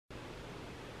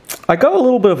I got a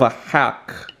little bit of a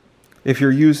hack if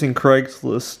you're using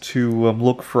Craigslist to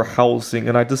look for housing,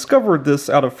 and I discovered this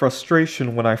out of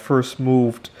frustration when I first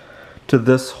moved to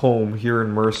this home here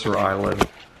in Mercer Island,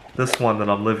 this one that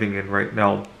I'm living in right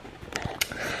now.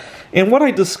 And what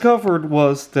I discovered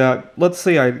was that, let's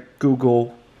say I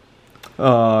Google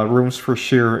rooms for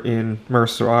share in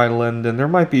Mercer Island, and there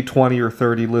might be 20 or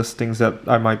 30 listings that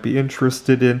I might be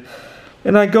interested in,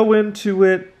 and I go into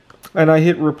it and I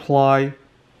hit reply.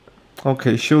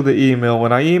 Okay, show the email.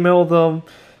 When I email them,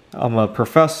 I'm a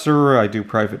professor, I do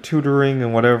private tutoring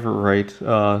and whatever, right?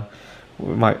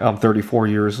 I'm 34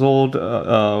 years old,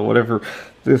 whatever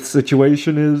the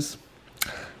situation is.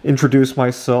 Introduce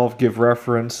myself, give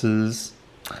references,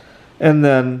 and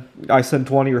then I send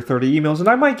 20 or 30 emails, and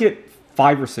I might get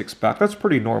 5 or 6 back. That's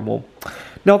pretty normal.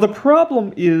 Now, the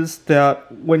problem is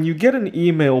that when you get an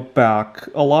email back,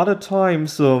 a lot of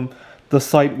times the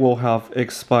site will have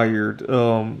expired.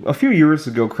 A few years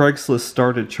ago, Craigslist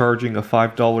started charging a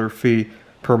 $5 fee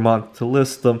per month to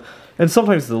list them, and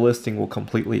sometimes the listing will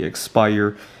completely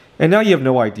expire. And now you have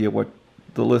no idea what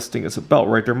the listing is about,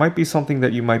 right? There might be something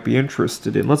that you might be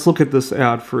interested in. Let's look at this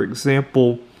ad, for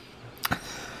example.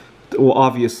 Well,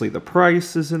 obviously the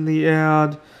price is in the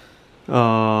ad.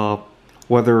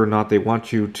 Whether or not they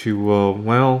want you to,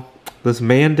 well, this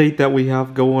mandate that we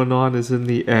have going on is in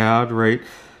the ad, right?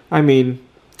 I mean,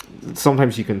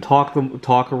 sometimes you can talk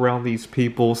around these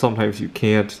people, sometimes you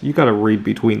can't. You got to read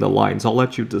between the lines. I'll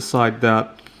let you decide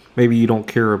that. Maybe you don't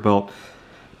care about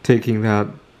taking that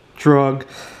drug,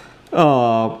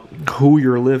 who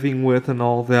you're living with and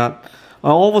all that.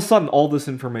 All of a sudden, all this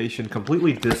information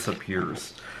completely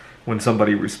disappears when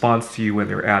somebody responds to you when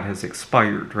their ad has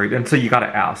expired, right? And so you got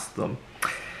to ask them.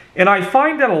 And I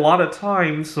find that a lot of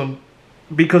times,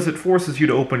 because it forces you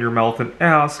to open your mouth and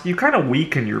ask, you kind of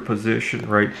weaken your position,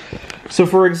 right? So,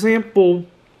 for example,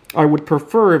 I would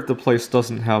prefer if the place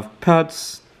doesn't have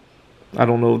pets. I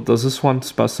don't know, does this one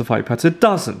specify pets? It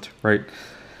doesn't, right?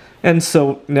 And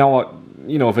so now,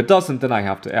 if it doesn't, then I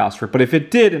have to ask for it. But if it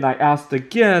did and I asked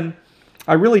again,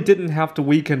 I really didn't have to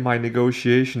weaken my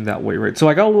negotiation that way, right? So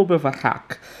I got a little bit of a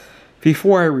hack.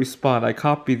 Before I respond, I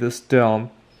copy this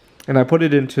down and I put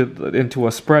it into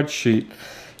a spreadsheet,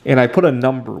 and I put a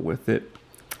number with it.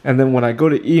 And then when I go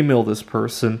to email this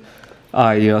person,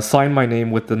 I sign my name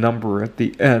with the number at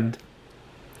the end.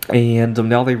 And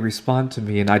now they respond to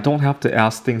me, and I don't have to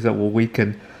ask things that will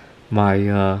weaken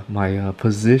my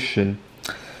position.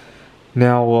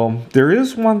 Now, there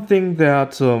is one thing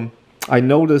that I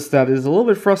noticed that is a little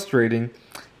bit frustrating,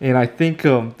 and I think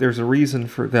there's a reason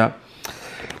for that.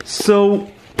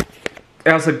 So,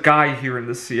 as a guy here in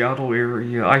the Seattle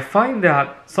area, I find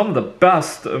that some of the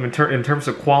best, in terms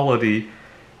of quality,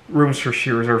 rooms for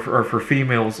shares are for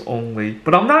females only.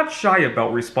 But I'm not shy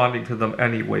about responding to them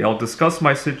anyway. I'll discuss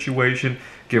my situation,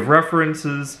 give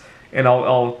references, and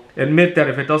I'll admit that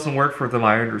if it doesn't work for them,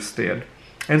 I understand.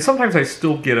 And sometimes I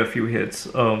still get a few hits.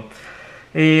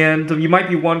 And you might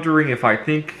be wondering if I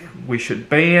think we should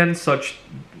ban such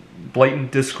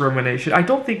blatant discrimination. I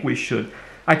don't think we should.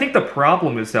 I think the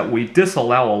problem is that we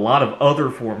disallow a lot of other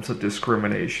forms of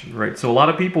discrimination, right? So a lot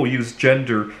of people use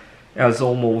gender as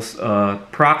almost a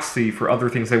proxy for other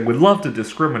things they would love to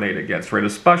discriminate against, right?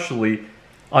 Especially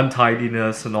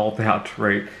untidiness and all that,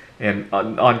 right? And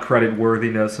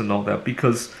uncreditworthiness and all that.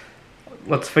 Because,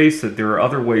 let's face it, there are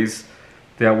other ways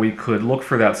that we could look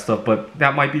for that stuff, but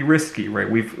that might be risky, right?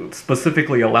 We've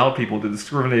specifically allowed people to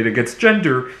discriminate against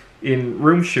gender in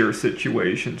room share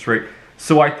situations, right?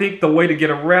 So I think the way to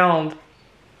get around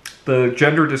the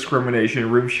gender discrimination in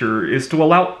room share is to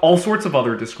allow all sorts of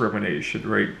other discrimination,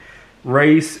 right?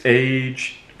 Race,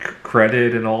 age,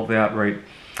 credit, and all that, right?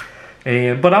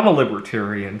 But I'm a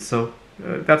libertarian, so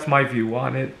that's my view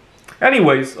on it.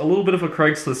 Anyways, a little bit of a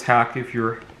Craigslist hack if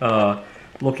you're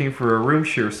looking for a room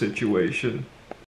share situation.